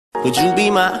Would you be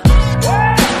my?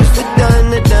 If we're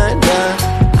done.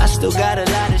 I still got a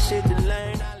lot of shit to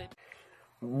learn.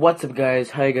 What's up,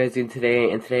 guys? How you guys doing today?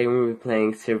 And today we're going to be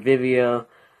playing Survivia.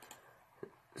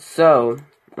 So,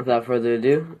 without further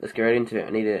ado, let's get right into it. I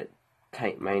need to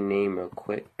type my name real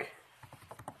quick.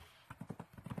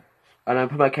 And I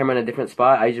put my camera in a different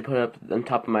spot. I usually put it up on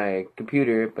top of my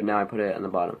computer, but now I put it on the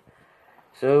bottom.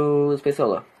 So, let's play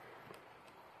solo.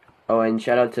 Oh, and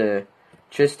shout out to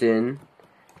Tristen.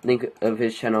 Link of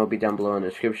his channel will be down below in the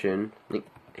description.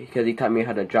 Because he taught me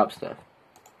how to drop stuff.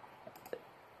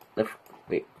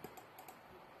 Wait.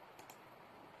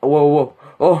 Whoa.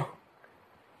 Oh!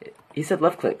 He said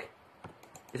left click.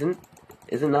 Isn't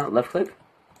not left click?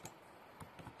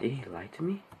 Did he lie to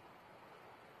me?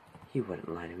 He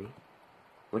wouldn't lie to me.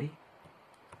 Would he?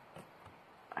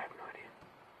 I have no idea.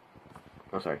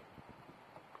 Oh, sorry.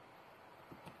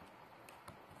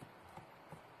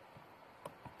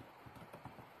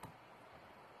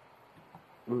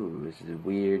 Ooh, this is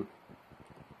weird.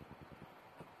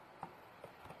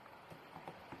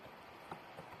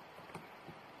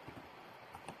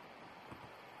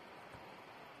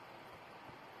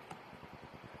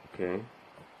 Okay.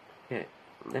 Yeah,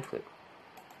 Netflix.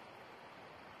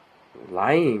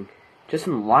 Lying.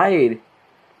 Justin lied.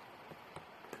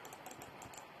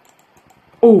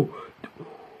 Oh!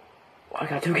 I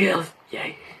got 2 kills.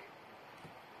 Yay.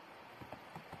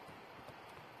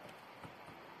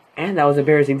 And that was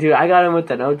embarrassing too. I got him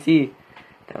with an OT.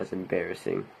 That was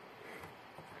embarrassing.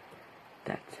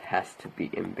 That has to be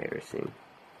embarrassing.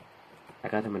 I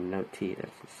got him with an OT.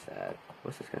 That's sad.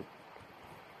 What's this gun?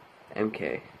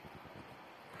 MK.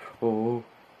 Oh.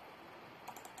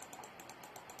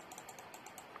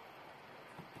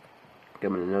 Got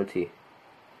him with an OT.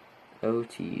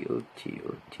 OT.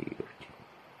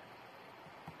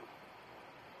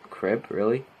 Crib?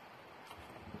 Really?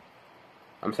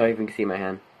 I'm sorry if you can see my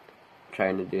hand. I'm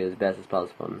trying to do as best as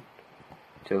possible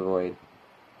to avoid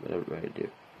what I'm trying to do.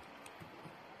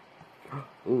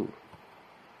 Ooh.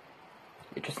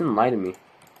 Tristen lied to me.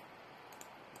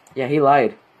 Yeah, he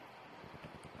lied.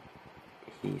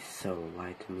 He so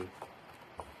lied to me.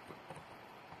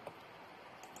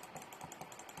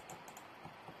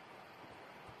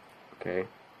 Okay.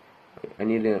 I'm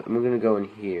gonna go in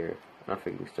here. I don't know if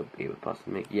I can still be able to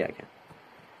possibly make. Yeah, I can.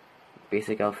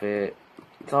 Basic outfit.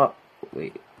 It's all.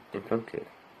 Wait. Infinitive.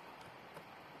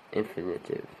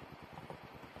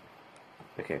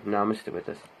 Okay, now I'm gonna stick with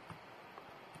this.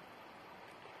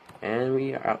 And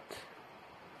we are out.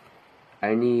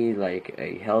 I need like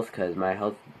a health because my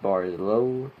health bar is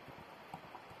low.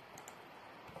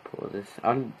 Pull this.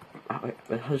 How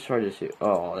hard is it?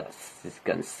 Oh, this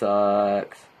gun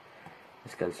sucks.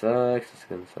 This gun sucks.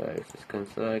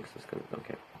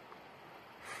 Okay.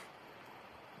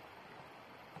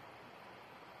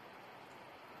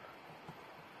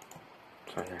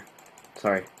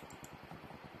 Sorry.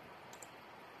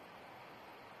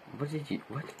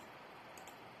 What?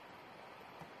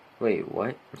 Wait,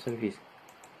 what? I'm so confused.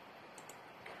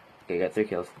 Okay, got 3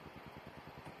 kills.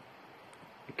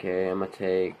 Okay, I'm gonna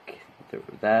take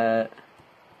that.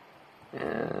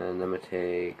 And I'm gonna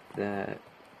take that.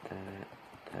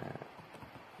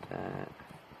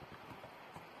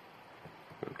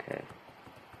 Okay.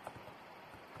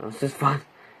 Well, this is fun.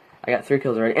 I got 3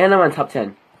 kills already. And I'm on top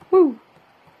 10. Woo!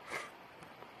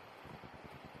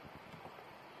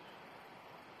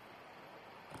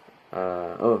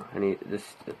 Oh, I need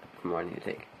this more I need to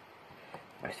take.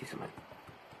 I see someone.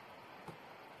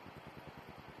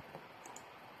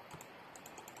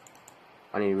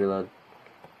 I need to reload.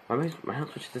 My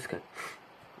health switch to this gun.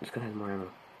 This gun has more ammo.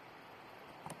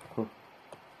 Cool.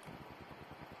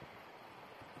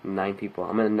 9 people.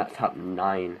 I'm in the top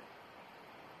 9.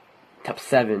 Top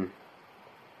 7.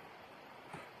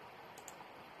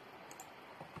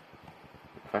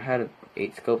 If I had an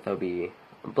 8 scope, that would be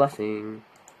a blessing.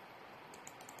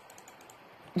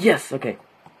 Yes! Okay.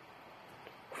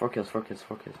 4 kills.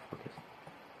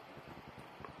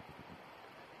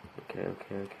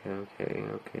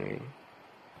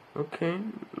 Okay,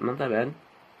 not that bad.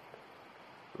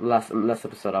 Last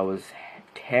episode I was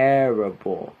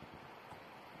terrible.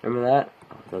 Remember that?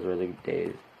 Oh, those were the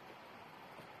days.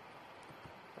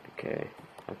 Okay.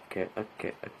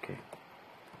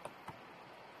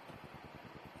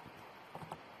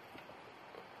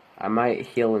 I might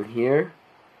heal in here,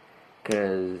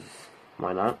 cause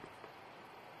why not?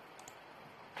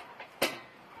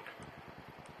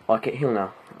 Oh, I can't heal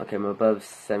now. Okay, I'm above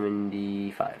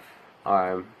 75.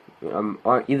 Or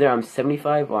either I'm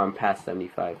 75 or I'm past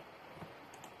 75.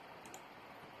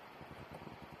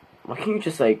 Why can't you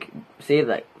just like say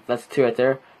like that's 2 right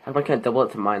there? How come I can't double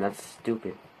it to mine? That's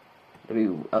stupid.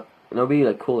 It'll be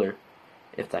like cooler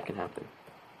if that can happen.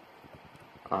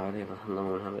 Oh, they have a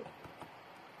low habit.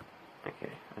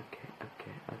 Okay.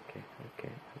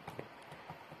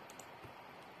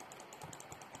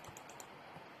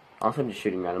 Also, I'm just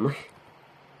shooting randomly.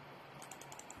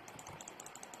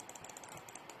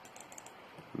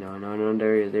 No,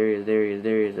 there he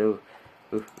is. Oh,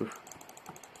 oof.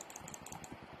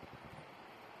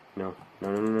 No.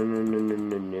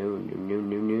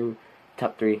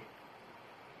 Top 3.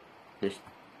 There's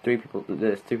 3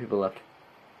 people left.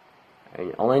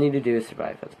 And all I need to do is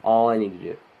survive. That's all I need to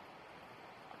do.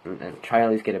 And try at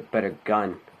least get a better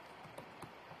gun.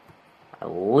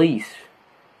 At least.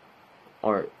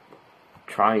 Or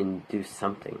try and do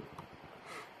something.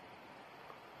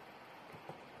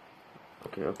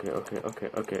 Okay,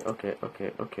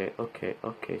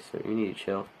 so you need to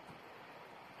chill.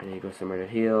 I need to go somewhere to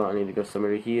heal.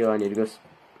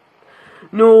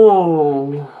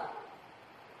 No!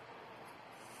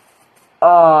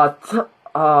 I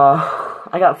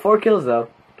got 4 kills though.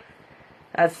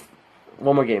 That's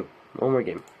one more game.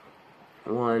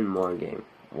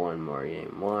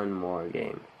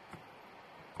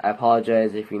 I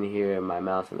apologize if you can hear my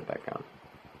mouse in the background.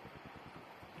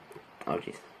 Oh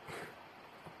jeez.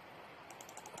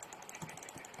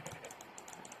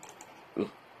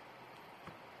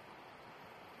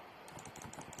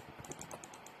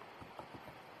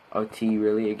 OT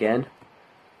really again?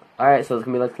 Alright, so it's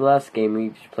gonna be like the last game we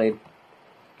just played.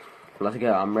 Let's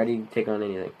go, I'm ready to take on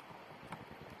anything.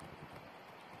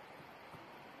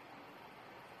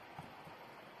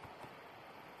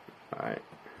 Alright,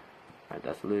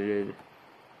 that's looted.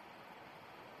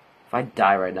 If I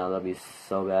die right now, that'll be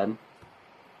so bad.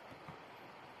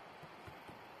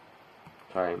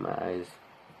 Sorry, my eyes.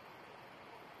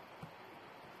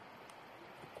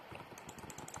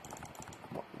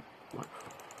 What?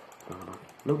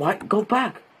 No, why? Go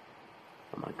back!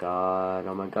 Oh my god.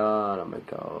 Oh my god.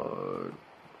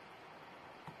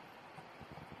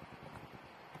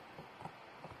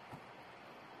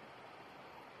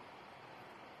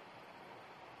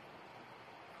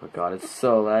 Oh god, it's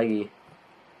so laggy.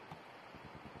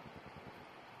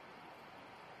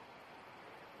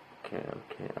 Okay, go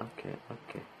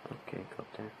up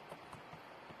there.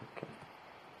 Okay.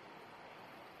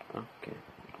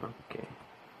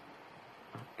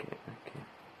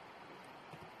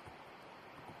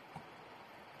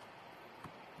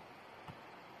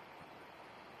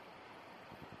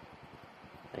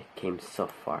 I came so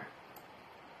far.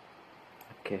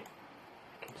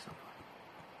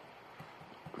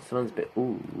 Someone's bit.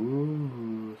 Ooh,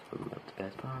 someone left the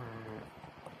best part.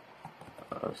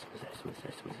 Oh, someone's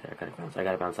there. I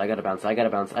gotta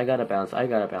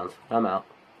bounce. I'm out.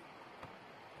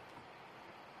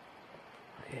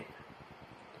 Okay.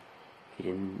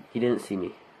 He didn't see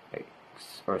me. Right.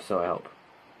 Or so I hope.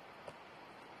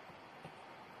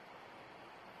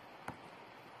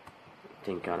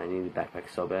 Thank God, I need the backpack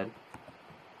so bad.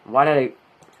 Why did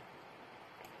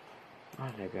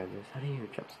I grab this? How do you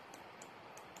jump?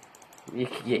 You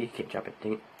can't jump it,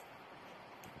 dang it.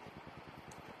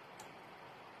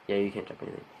 Yeah, you can't jump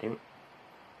anything, dang it.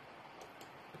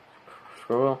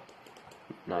 Scroll?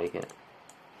 No, you can't.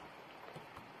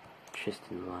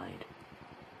 Tristen lied.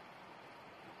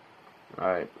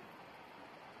 Alright.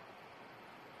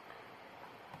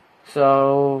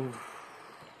 So,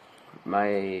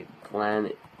 my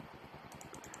plan...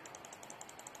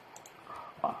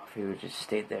 Oh, if he would just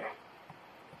stayed there.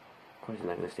 Of course he's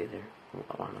not gonna stay there.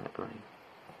 Why not?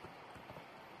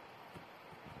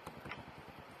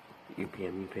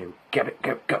 UPM. Grab it,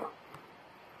 go!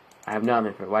 I have no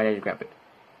ammo for it. Why did I grab it?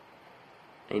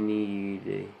 I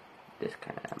need this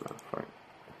kind of ammo for it.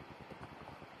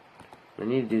 What I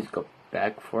need to do is go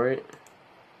back for it.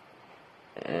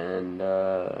 And,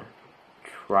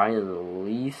 try and at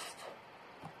least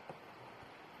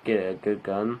get a good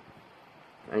gun.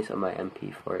 I need some of my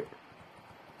MP for it.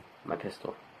 My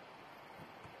pistol.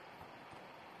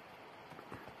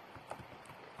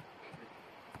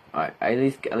 Alright, I at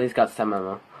least got some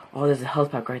ammo. Oh, there's a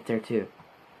health pack right there too.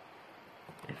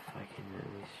 If I can at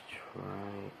least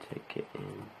try to get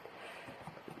in.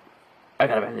 I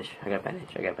got a bandage. I got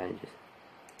bandages.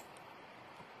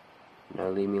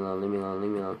 No, leave me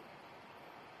alone.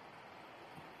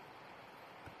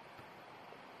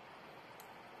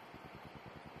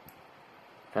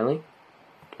 Friendly?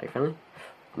 Are you friendly?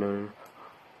 No.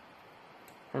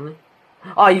 Friendly?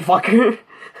 Oh, you fucker!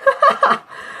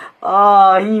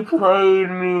 Oh, he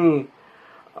played me.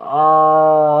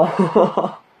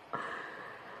 Oh.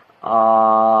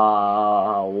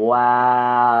 Oh,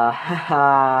 wow.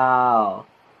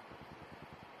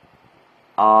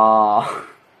 Oh.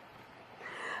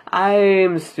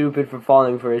 I'm stupid for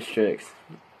falling for his tricks.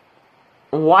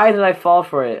 Why did I fall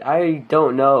for it? I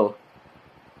don't know.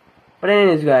 But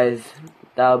anyways, guys,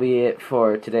 that'll be it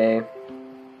for today.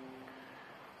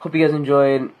 Hope you guys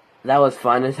enjoyed. That was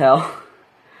fun as hell.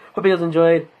 Hope you guys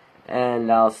enjoyed,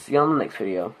 and I'll see you on the next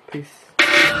video.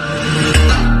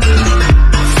 Peace.